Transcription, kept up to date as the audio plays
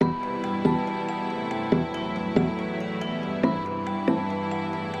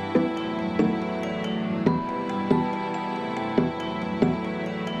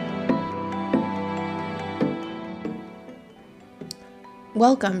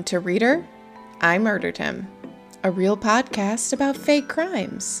Welcome to Reader, I Murdered Him, a real podcast about fake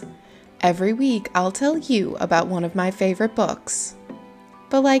crimes. Every week I'll tell you about one of my favorite books.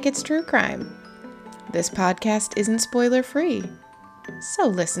 But like it's true crime, this podcast isn't spoiler free, so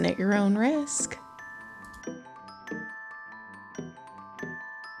listen at your own risk.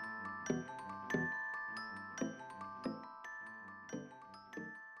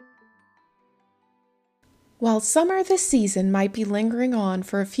 While summer this season might be lingering on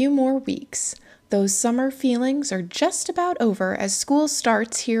for a few more weeks, those summer feelings are just about over as school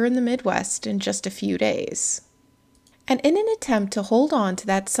starts here in the Midwest in just a few days. And in an attempt to hold on to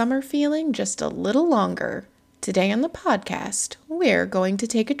that summer feeling just a little longer, today on the podcast, we're going to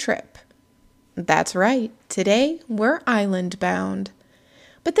take a trip. That's right, today we're island bound.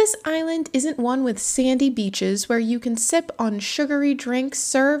 But this island isn't one with sandy beaches where you can sip on sugary drinks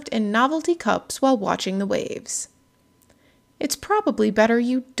served in novelty cups while watching the waves. It's probably better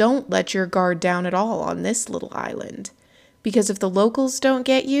you don't let your guard down at all on this little island, because if the locals don't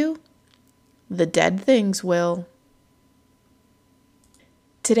get you, the dead things will.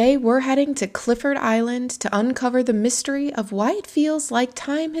 Today we're heading to Clifford Island to uncover the mystery of why it feels like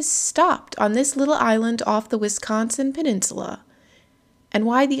time has stopped on this little island off the Wisconsin peninsula, and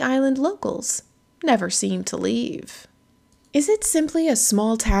why the island locals never seem to leave. Is it simply a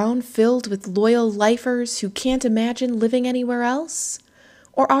small town filled with loyal lifers who can't imagine living anywhere else?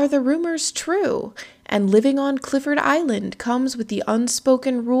 Or are the rumors true, and living on Clifford Island comes with the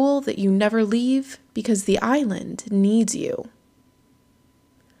unspoken rule that you never leave because the island needs you?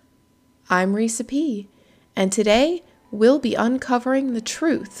 I'm Risa P., and today we'll be uncovering the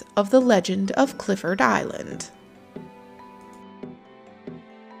truth of the legend of Clifford Island.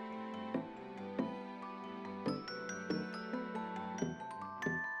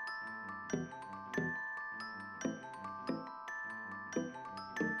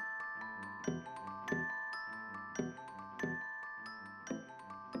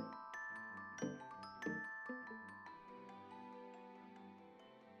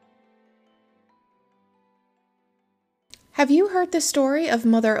 Have you heard the story of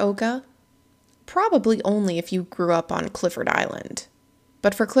Mother Oga? Probably only if you grew up on Clifford Island.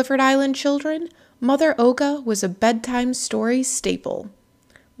 But for Clifford Island children, Mother Oga was a bedtime story staple.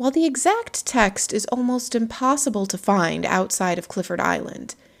 While the exact text is almost impossible to find outside of Clifford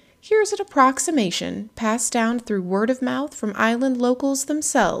Island, here's an approximation passed down through word of mouth from island locals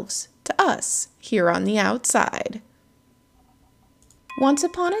themselves to us here on the outside. Once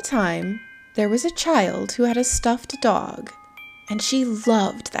upon a time, there was a child who had a stuffed dog, and she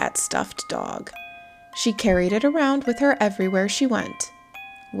loved that stuffed dog. She carried it around with her everywhere she went,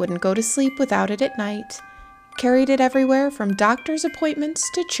 wouldn't go to sleep without it at night, carried it everywhere from doctor's appointments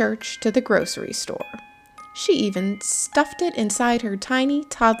to church to the grocery store. She even stuffed it inside her tiny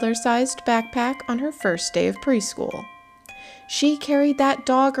toddler-sized backpack on her first day of preschool. She carried that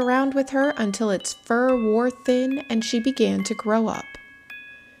dog around with her until its fur wore thin and she began to grow up.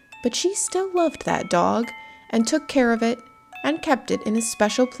 But she still loved that dog and took care of it and kept it in a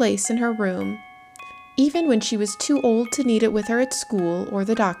special place in her room, even when she was too old to need it with her at school or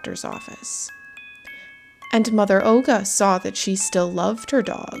the doctor's office. And Mother Oga saw that she still loved her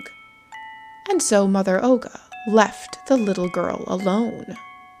dog, and so Mother Oga left the little girl alone.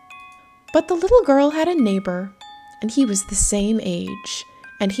 But the little girl had a neighbor, and he was the same age,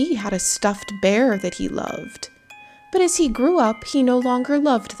 and he had a stuffed bear that he loved. But as he grew up, he no longer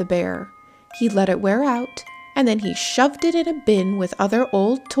loved the bear. He let it wear out, and then he shoved it in a bin with other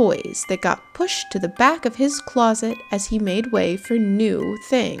old toys that got pushed to the back of his closet as he made way for new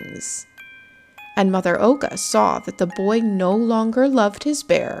things. And Mother Oga saw that the boy no longer loved his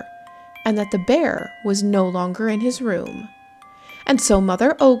bear, and that the bear was no longer in his room. And so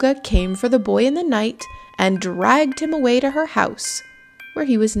Mother Oga came for the boy in the night and dragged him away to her house, where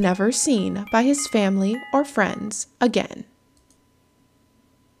he was never seen by his family or friends again.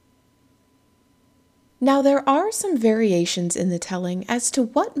 Now there are some variations in the telling as to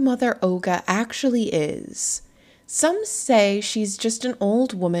what Mother Oga actually is. Some say she's just an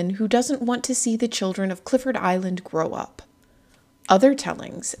old woman who doesn't want to see the children of Clifford Island grow up. Other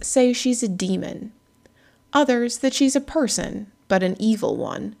tellings say she's a demon. Others that she's a person, but an evil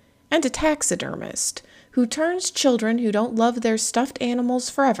one, and a taxidermist, who turns children who don't love their stuffed animals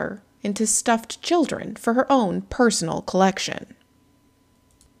forever into stuffed children for her own personal collection.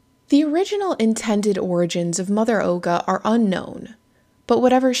 The original intended origins of Mother Oga are unknown, but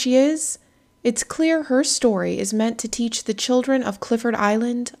whatever she is, it's clear her story is meant to teach the children of Clifford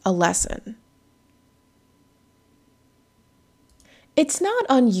Island a lesson. It's not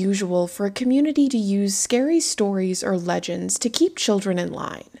unusual for a community to use scary stories or legends to keep children in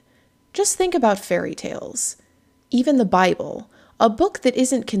line. Just think about fairy tales. Even the Bible, a book that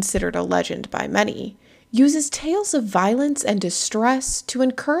isn't considered a legend by many, uses tales of violence and distress to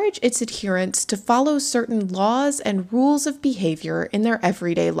encourage its adherents to follow certain laws and rules of behavior in their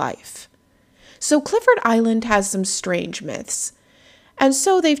everyday life. So Clifford Island has some strange myths. And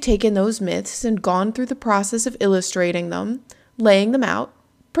so they've taken those myths and gone through the process of illustrating them, laying them out,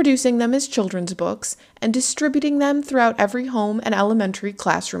 producing them as children's books, and distributing them throughout every home and elementary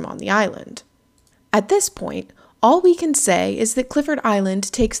classroom on the island. At this point, all we can say is that Clifford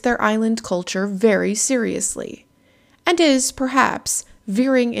Island takes their island culture very seriously, and is, perhaps,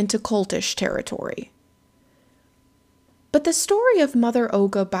 veering into cultish territory. But the story of Mother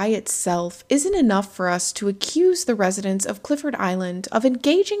Oga by itself isn't enough for us to accuse the residents of Clifford Island of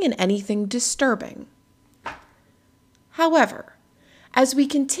engaging in anything disturbing. However, as we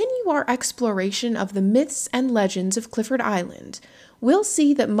continue our exploration of the myths and legends of Clifford Island, we'll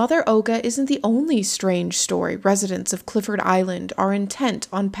see that Mother Oga isn't the only strange story residents of Clifford Island are intent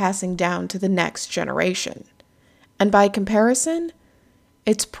on passing down to the next generation. And by comparison,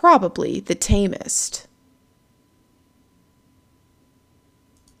 it's probably the tamest.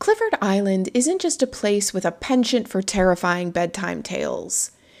 Clifford Island isn't just a place with a penchant for terrifying bedtime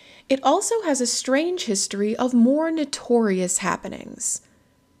tales. It also has a strange history of more notorious happenings,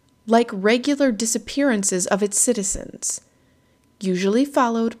 like regular disappearances of its citizens, usually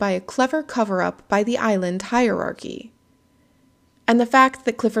followed by a clever cover-up by the island hierarchy. And the fact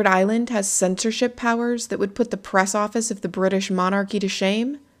that Clifford Island has censorship powers that would put the press office of the British monarchy to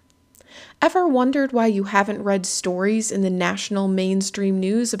shame? Ever wondered why you haven't read stories in the national mainstream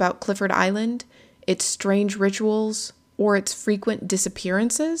news about Clifford Island, its strange rituals, or its frequent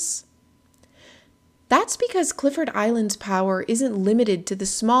disappearances? That's because Clifford Island's power isn't limited to the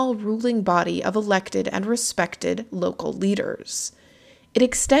small ruling body of elected and respected local leaders. It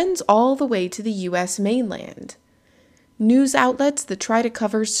extends all the way to the U.S. mainland. News outlets that try to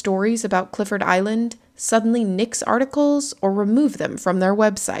cover stories about Clifford Island suddenly nix articles or remove them from their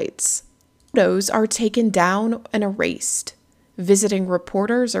websites. Photos are taken down and erased. Visiting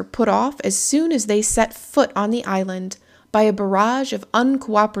reporters are put off as soon as they set foot on the island by a barrage of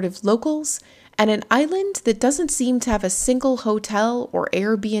uncooperative locals and an island that doesn't seem to have a single hotel or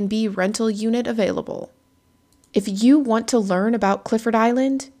Airbnb rental unit available. If you want to learn about Clifford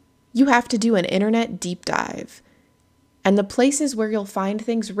Island, you have to do an internet deep dive. And the places where you'll find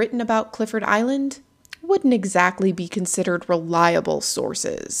things written about Clifford Island wouldn't exactly be considered reliable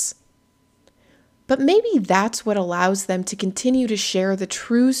sources. But maybe that's what allows them to continue to share the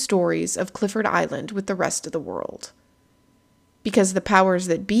true stories of Clifford Island with the rest of the world. Because the powers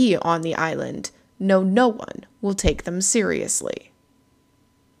that be on the island know no one will take them seriously.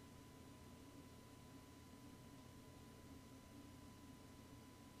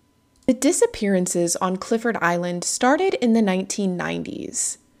 The disappearances on Clifford Island started in the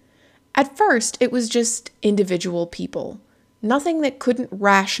 1990s. At first, it was just individual people, nothing that couldn't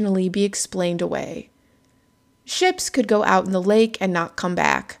rationally be explained away. Ships could go out in the lake and not come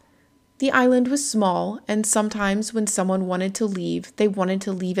back. The island was small, and sometimes when someone wanted to leave, they wanted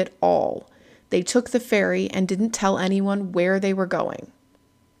to leave it all. They took the ferry and didn't tell anyone where they were going.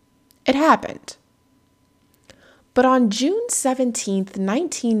 It happened. But on June 17th,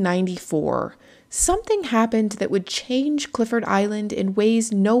 1994, something happened that would change Clifford Island in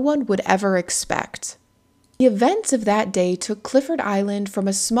ways no one would ever expect. The events of that day took Clifford Island from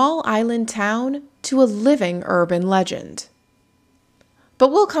a small island town to a living urban legend.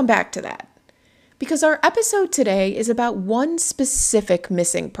 But we'll come back to that, because our episode today is about one specific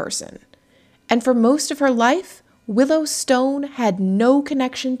missing person. And for most of her life, Willow Stone had no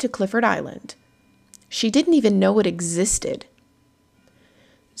connection to Clifford Island. She didn't even know it existed.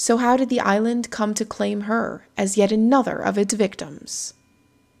 So how did the island come to claim her as yet another of its victims?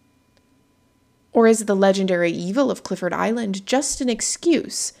 Or is the legendary evil of Clifford Island just an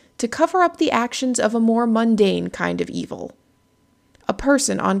excuse to cover up the actions of a more mundane kind of evil? A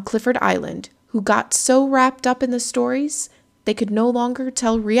person on Clifford Island who got so wrapped up in the stories they could no longer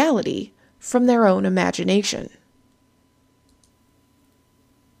tell reality from their own imagination.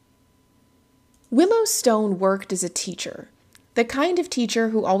 Willow Stone worked as a teacher, the kind of teacher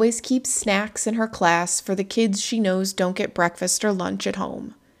who always keeps snacks in her class for the kids she knows don't get breakfast or lunch at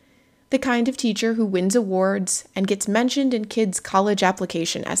home. The kind of teacher who wins awards and gets mentioned in kids' college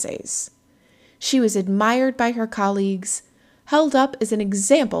application essays. She was admired by her colleagues, held up as an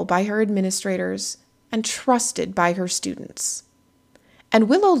example by her administrators, and trusted by her students. And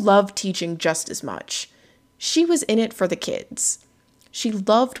Willow loved teaching just as much. She was in it for the kids. She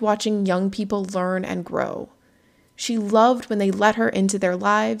loved watching young people learn and grow. She loved when they let her into their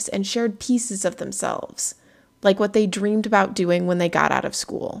lives and shared pieces of themselves, like what they dreamed about doing when they got out of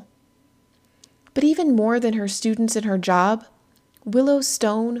school. But even more than her students and her job, Willow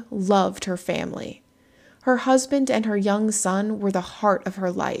Stone loved her family. Her husband and her young son were the heart of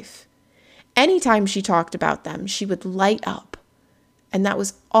her life. Anytime she talked about them, she would light up, and that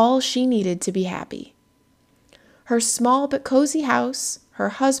was all she needed to be happy. Her small but cozy house, her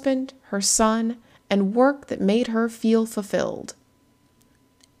husband, her son, and work that made her feel fulfilled.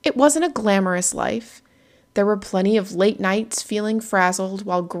 It wasn't a glamorous life. There were plenty of late nights feeling frazzled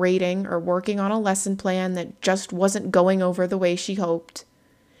while grading or working on a lesson plan that just wasn't going over the way she hoped.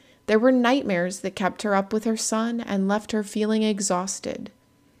 There were nightmares that kept her up with her son and left her feeling exhausted.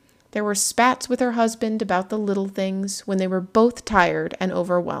 There were spats with her husband about the little things when they were both tired and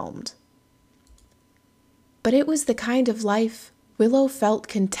overwhelmed. But it was the kind of life Willow felt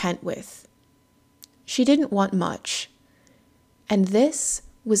content with. She didn't want much, and this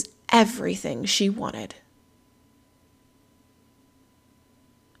was everything she wanted.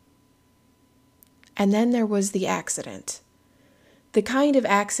 And then there was the accident. The kind of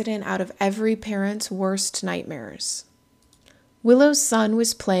accident out of every parent's worst nightmares. Willow's son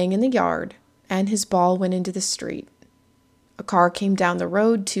was playing in the yard, and his ball went into the street. A car came down the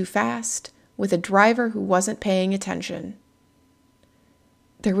road too fast, with a driver who wasn't paying attention.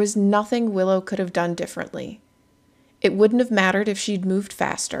 There was nothing Willow could have done differently. It wouldn't have mattered if she'd moved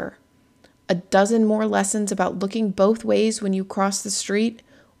faster. A dozen more lessons about looking both ways when you cross the street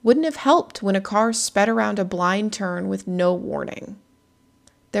wouldn't have helped when a car sped around a blind turn with no warning.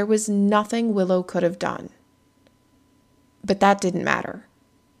 There was nothing Willow could have done. But that didn't matter.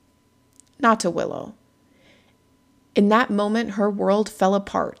 Not to Willow. In that moment, her world fell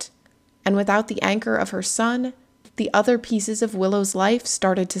apart, and without the anchor of her son, the other pieces of Willow's life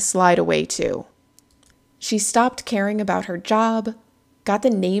started to slide away too. She stopped caring about her job, got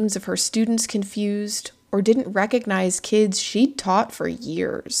the names of her students confused, or didn't recognize kids she'd taught for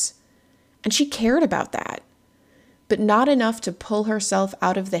years. And she cared about that, but not enough to pull herself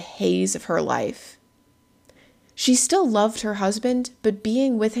out of the haze of her life. She still loved her husband, but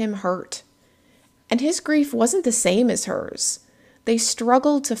being with him hurt. And his grief wasn't the same as hers. They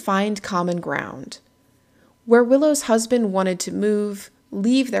struggled to find common ground. Where Willow's husband wanted to move,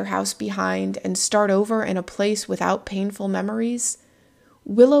 leave their house behind, and start over in a place without painful memories,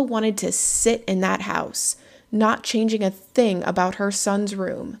 Willow wanted to sit in that house, not changing a thing about her son's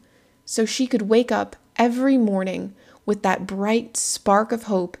room, so she could wake up every morning with that bright spark of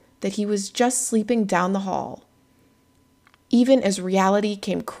hope that he was just sleeping down the hall, even as reality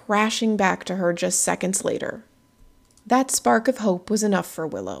came crashing back to her just seconds later. That spark of hope was enough for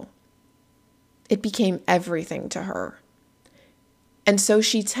Willow. It became everything to her. And so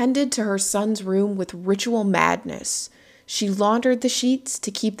she tended to her son's room with ritual madness. She laundered the sheets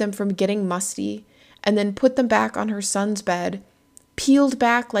to keep them from getting musty, and then put them back on her son's bed, peeled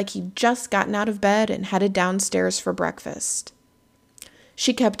back like he'd just gotten out of bed and headed downstairs for breakfast.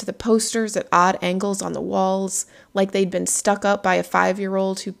 She kept the posters at odd angles on the walls, like they'd been stuck up by a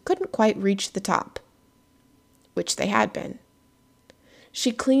 5-year-old who couldn't quite reach the top, which they had been.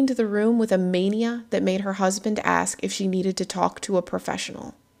 She cleaned the room with a mania that made her husband ask if she needed to talk to a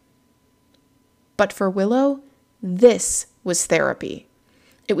professional. But for Willow, this was therapy.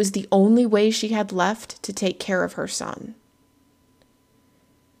 It was the only way she had left to take care of her son.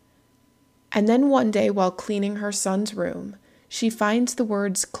 And then one day, while cleaning her son's room, she finds the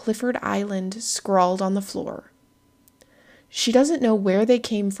words Clifford Island scrawled on the floor. She doesn't know where they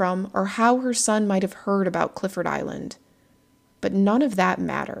came from or how her son might have heard about Clifford Island, but none of that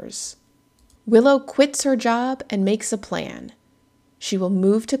matters. Willow quits her job and makes a plan. She will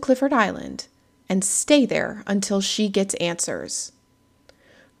move to Clifford Island and stay there until she gets answers.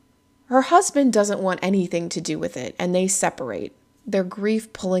 Her husband doesn't want anything to do with it, and they separate, their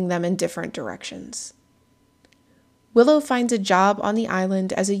grief pulling them in different directions. Willow finds a job on the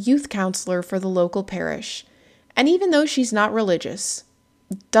island as a youth counselor for the local parish, and even though she's not religious,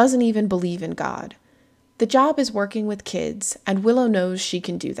 doesn't even believe in God, the job is working with kids, and Willow knows she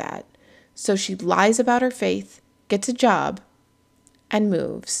can do that. So she lies about her faith, gets a job, and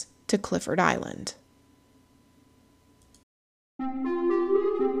moves to Clifford Island.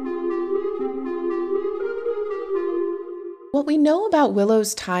 What we know about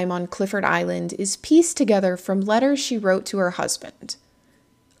Willow's time on Clifford Island is pieced together from letters she wrote to her husband.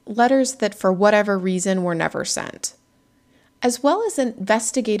 Letters that, for whatever reason, were never sent. As well as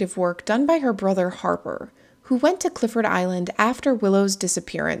investigative work done by her brother Harper, who went to Clifford Island after Willow's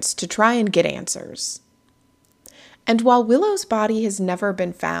disappearance to try and get answers. And while Willow's body has never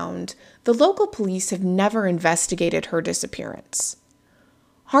been found, the local police have never investigated her disappearance.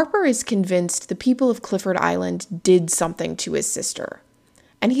 Harper is convinced the people of Clifford Island did something to his sister,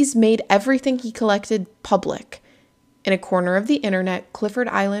 and he's made everything he collected public. In a corner of the internet, Clifford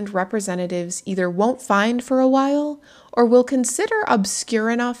Island representatives either won't find for a while or will consider obscure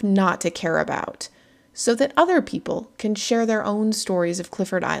enough not to care about, so that other people can share their own stories of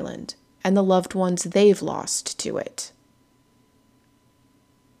Clifford Island and the loved ones they've lost to it.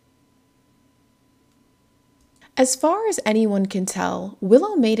 As far as anyone can tell,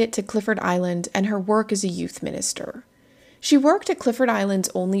 Willow made it to Clifford Island and her work as a youth minister. She worked at Clifford Island's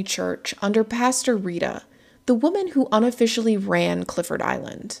only church under Pastor Rita, the woman who unofficially ran Clifford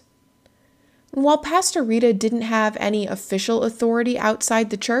Island. While Pastor Rita didn't have any official authority outside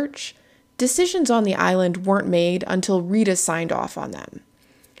the church, decisions on the island weren't made until Rita signed off on them.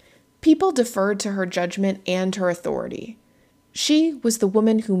 People deferred to her judgment and her authority. She was the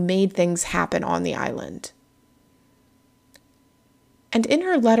woman who made things happen on the island. And in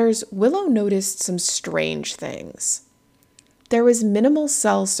her letters, Willow noticed some strange things. There was minimal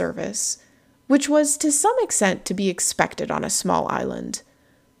cell service, which was to some extent to be expected on a small island.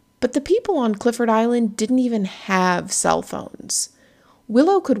 But the people on Clifford Island didn't even have cell phones.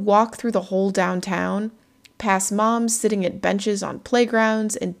 Willow could walk through the whole downtown, past moms sitting at benches on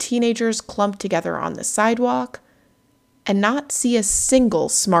playgrounds and teenagers clumped together on the sidewalk, and not see a single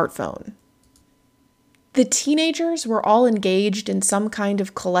smartphone. The teenagers were all engaged in some kind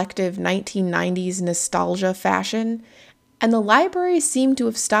of collective 1990s nostalgia fashion, and the library seemed to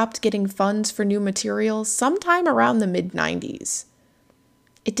have stopped getting funds for new materials sometime around the mid-90s.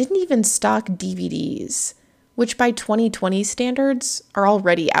 It didn't even stock DVDs, which by 2020 standards are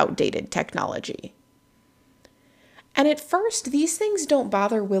already outdated technology. And at first, these things don't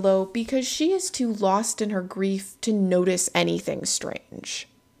bother Willow because she is too lost in her grief to notice anything strange.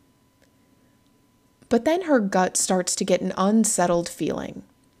 But then her gut starts to get an unsettled feeling.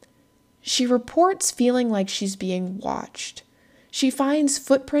 She reports feeling like she's being watched. She finds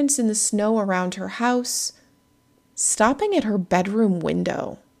footprints in the snow around her house, stopping at her bedroom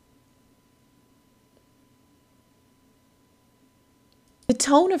window. The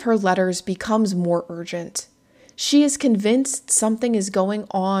tone of her letters becomes more urgent. She is convinced something is going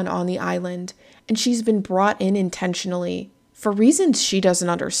on the island, and she's been brought in intentionally for reasons she doesn't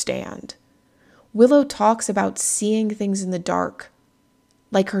understand. Willow talks about seeing things in the dark,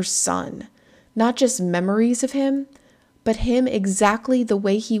 like her son, not just memories of him, but him exactly the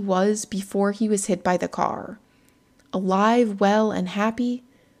way he was before he was hit by the car. Alive, well, and happy,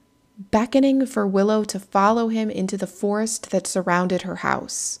 beckoning for Willow to follow him into the forest that surrounded her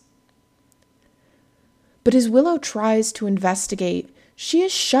house. But as Willow tries to investigate, she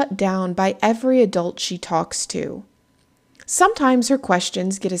is shut down by every adult she talks to. Sometimes her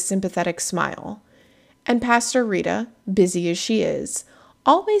questions get a sympathetic smile, and Pastor Rita, busy as she is,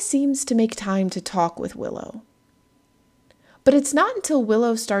 always seems to make time to talk with Willow. But it's not until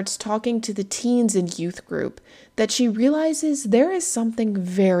Willow starts talking to the teens and youth group that she realizes there is something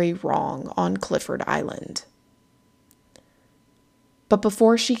very wrong on Clifford Island. But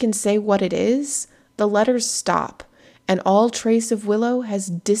before she can say what it is, the letters stop, and all trace of Willow has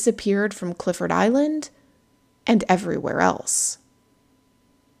disappeared from Clifford Island and everywhere else.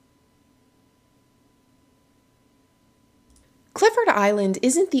 Clifford Island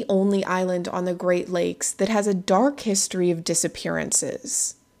isn't the only island on the Great Lakes that has a dark history of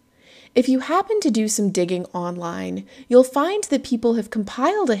disappearances. If you happen to do some digging online, you'll find that people have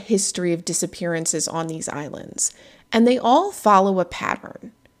compiled a history of disappearances on these islands, and they all follow a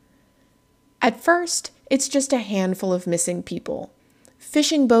pattern. At first, it's just a handful of missing people,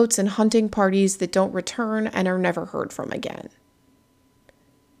 fishing boats and hunting parties that don't return and are never heard from again.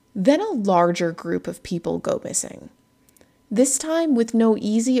 Then a larger group of people go missing, this time with no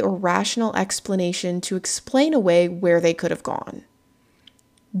easy or rational explanation to explain away where they could have gone.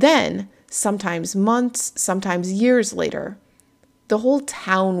 Then, sometimes months, sometimes years later, the whole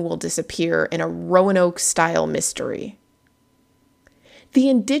town will disappear in a Roanoke-style mystery. The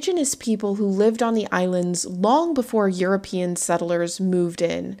indigenous people who lived on the islands long before European settlers moved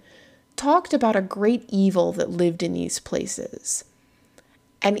in talked about a great evil that lived in these places.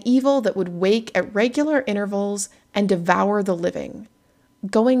 An evil that would wake at regular intervals and devour the living,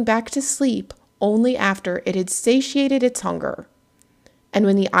 going back to sleep only after it had satiated its hunger. And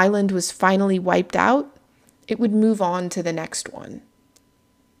when the island was finally wiped out, it would move on to the next one.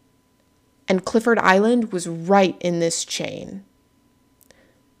 And Clifford Island was right in this chain.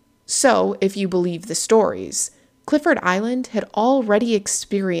 So, if you believe the stories, Clifford Island had already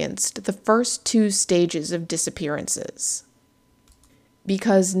experienced the first two stages of disappearances.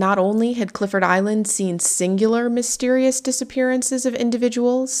 Because not only had Clifford Island seen singular mysterious disappearances of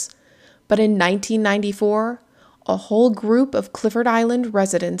individuals, but in 1994, a whole group of Clifford Island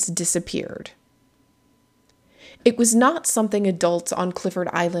residents disappeared. It was not something adults on Clifford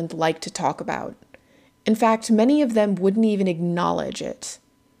Island liked to talk about. In fact, many of them wouldn't even acknowledge it.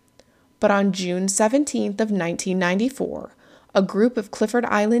 But on June 17th of 1994, a group of Clifford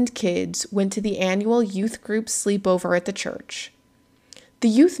Island kids went to the annual youth group sleepover at the church. The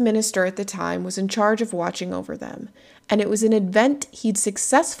youth minister at the time was in charge of watching over them, and it was an event he'd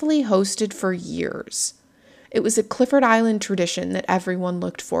successfully hosted for years. It was a Clifford Island tradition that everyone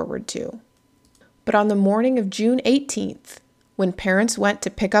looked forward to. But on the morning of June 18th, when parents went to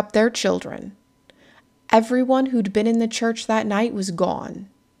pick up their children, everyone who'd been in the church that night was gone,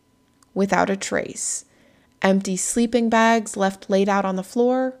 without a trace. Empty sleeping bags left laid out on the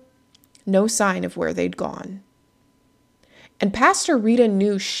floor, no sign of where they'd gone. And Pastor Rita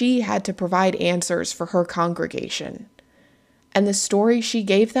knew she had to provide answers for her congregation. And the story she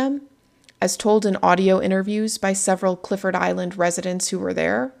gave them, as told in audio interviews by several Clifford Island residents who were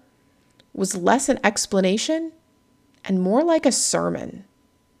there, was less an explanation and more like a sermon.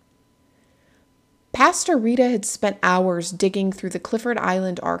 Pastor Rita had spent hours digging through the Clifford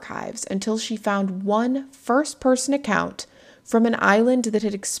Island archives until she found one first-person account from an island that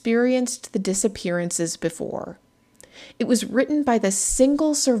had experienced the disappearances before. It was written by the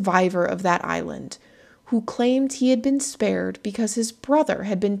single survivor of that island, who claimed he had been spared because his brother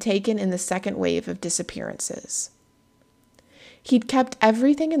had been taken in the second wave of disappearances. He'd kept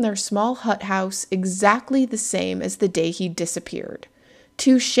everything in their small hut house exactly the same as the day he'd disappeared,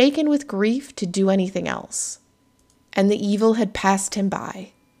 too shaken with grief to do anything else. And the evil had passed him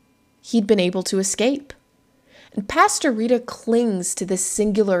by. He'd been able to escape. And Pastor Rita clings to this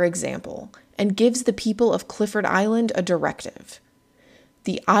singular example and gives the people of Clifford Island a directive.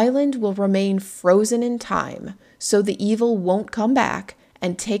 The island will remain frozen in time so the evil won't come back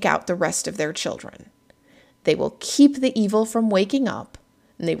and take out the rest of their children. They will keep the evil from waking up,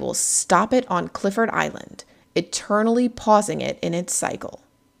 and they will stop it on Clifford Island, eternally pausing it in its cycle.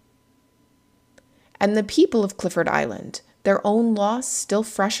 And the people of Clifford Island, their own loss still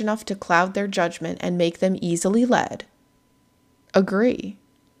fresh enough to cloud their judgment and make them easily led, agree.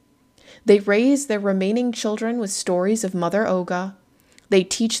 They raise their remaining children with stories of Mother Oga. They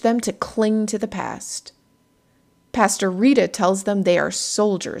teach them to cling to the past. Pastor Rita tells them they are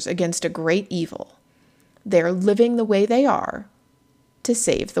soldiers against a great evil. They are living the way they are to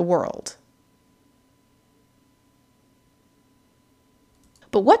save the world.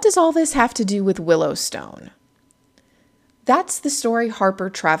 But what does all this have to do with Willowstone? That's the story Harper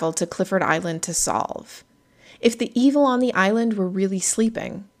traveled to Clifford Island to solve. If the evil on the island were really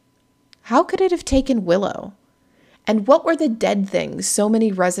sleeping, how could it have taken Willow? And what were the dead things so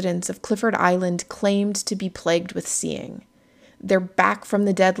many residents of Clifford Island claimed to be plagued with seeing? They're back from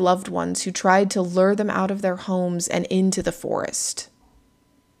the dead loved ones who tried to lure them out of their homes and into the forest.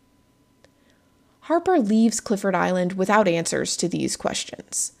 Harper leaves Clifford Island without answers to these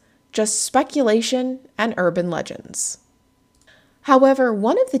questions, just speculation and urban legends. However,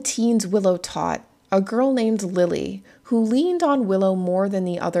 one of the teens Willow taught, a girl named Lily, who leaned on Willow more than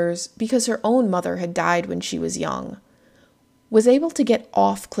the others because her own mother had died when she was young, was able to get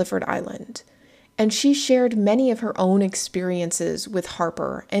off Clifford Island, and she shared many of her own experiences with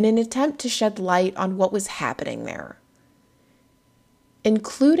Harper in an attempt to shed light on what was happening there,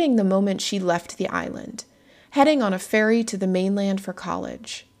 including the moment she left the island, heading on a ferry to the mainland for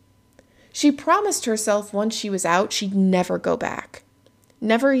college. She promised herself once she was out, she'd never go back,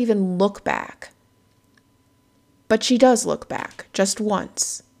 never even look back. But she does look back, just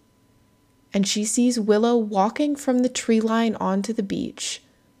once, and she sees Willow walking from the tree line onto the beach,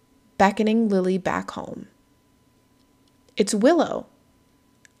 beckoning Lily back home. It's Willow,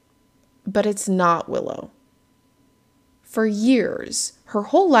 but it's not Willow. For years, her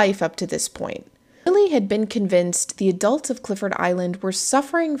whole life up to this point, Lily had been convinced the adults of Clifford Island were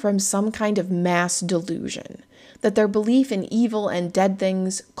suffering from some kind of mass delusion, that their belief in evil and dead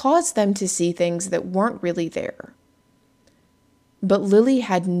things caused them to see things that weren't really there. But Lily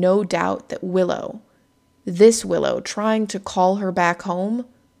had no doubt that Willow, this Willow trying to call her back home,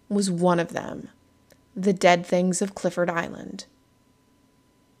 was one of them, the dead things of Clifford Island.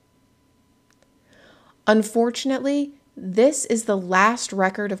 Unfortunately, this is the last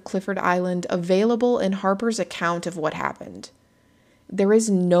record of Clifford Island available in Harper's account of what happened. There is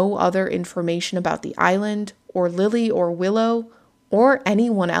no other information about the island, or Lily or Willow, or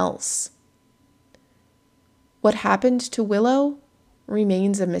anyone else. What happened to Willow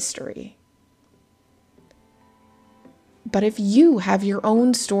remains a mystery. But if you have your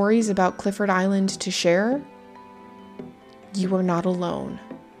own stories about Clifford Island to share, you are not alone.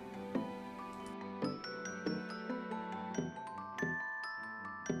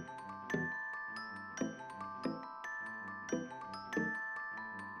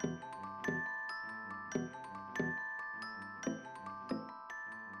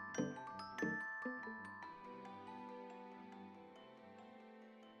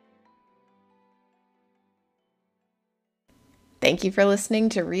 Thank you for listening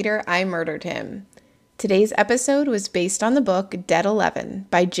to Reader, I Murdered Him. Today's episode was based on the book Dead 11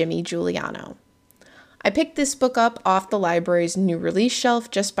 by Jimmy Giuliano. I picked this book up off the library's new release shelf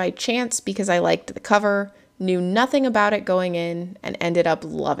just by chance because I liked the cover, knew nothing about it going in, and ended up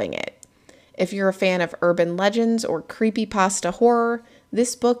loving it. If you're a fan of urban legends or creepypasta horror,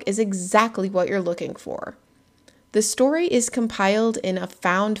 this book is exactly what you're looking for. The story is compiled in a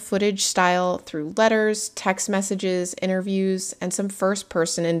found footage style through letters, text messages, interviews, and some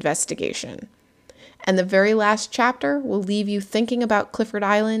first-person investigation. And the very last chapter will leave you thinking about Clifford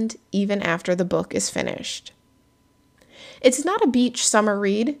Island even after the book is finished. It's not a beach summer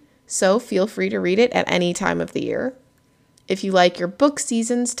read, so feel free to read it at any time of the year. If you like your book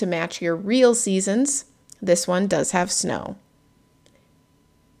seasons to match your real seasons, this one does have snow.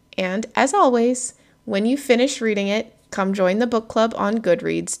 And as always, when you finish reading it, come join the book club on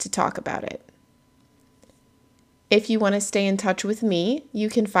Goodreads to talk about it. If you want to stay in touch with me, you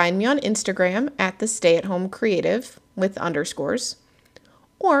can find me on Instagram at @thestayatHomeCreative with underscores,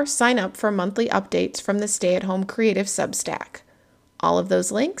 or sign up for monthly updates from the Stay at Home Creative Substack. All of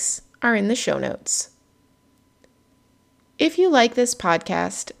those links are in the show notes. If you like this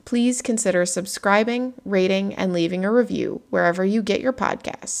podcast, please consider subscribing, rating, and leaving a review wherever you get your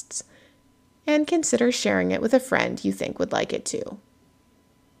podcasts. And consider sharing it with a friend you think would like it too.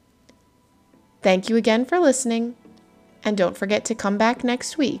 Thank you again for listening, and don't forget to come back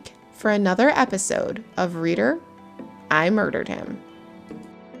next week for another episode of Reader, I Murdered Him.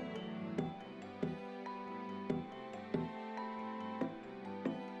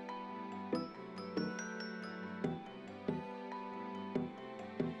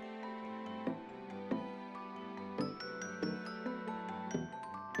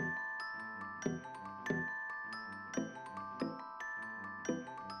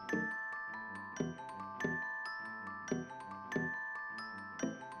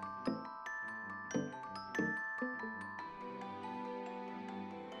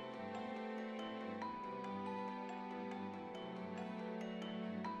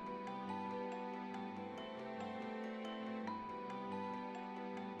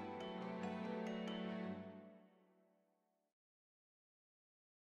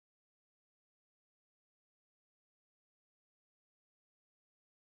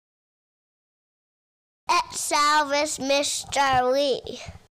 Salvis Mr. Lee.